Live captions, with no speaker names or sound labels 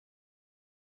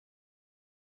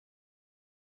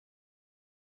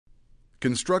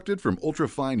Constructed from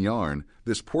ultra-fine yarn,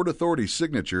 this Port Authority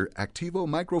signature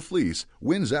ActivoMicrofleece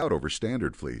wins out over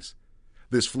standard fleece.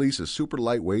 This fleece is super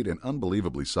lightweight and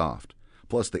unbelievably soft.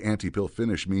 Plus, the anti-pill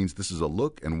finish means this is a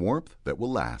look and warmth that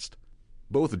will last.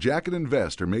 Both jacket and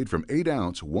vest are made from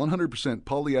 8-ounce, 100%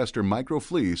 polyester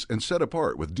microfleece and set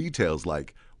apart with details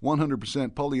like 100%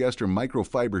 polyester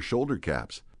microfiber shoulder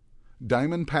caps,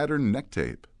 diamond pattern neck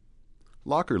tape,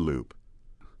 locker loop,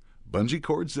 bungee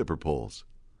cord zipper pulls.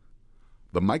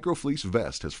 The microfleece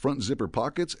vest has front zipper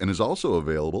pockets and is also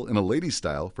available in a lady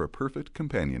style for a perfect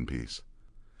companion piece.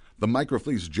 The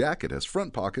microfleece jacket has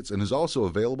front pockets and is also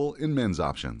available in men's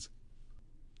options.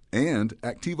 And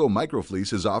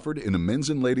ActivoMicrofleece is offered in a men's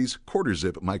and ladies quarter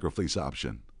zip microfleece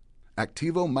option.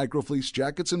 ActivoMicrofleece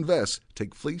jackets and vests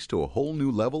take fleece to a whole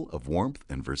new level of warmth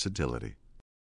and versatility.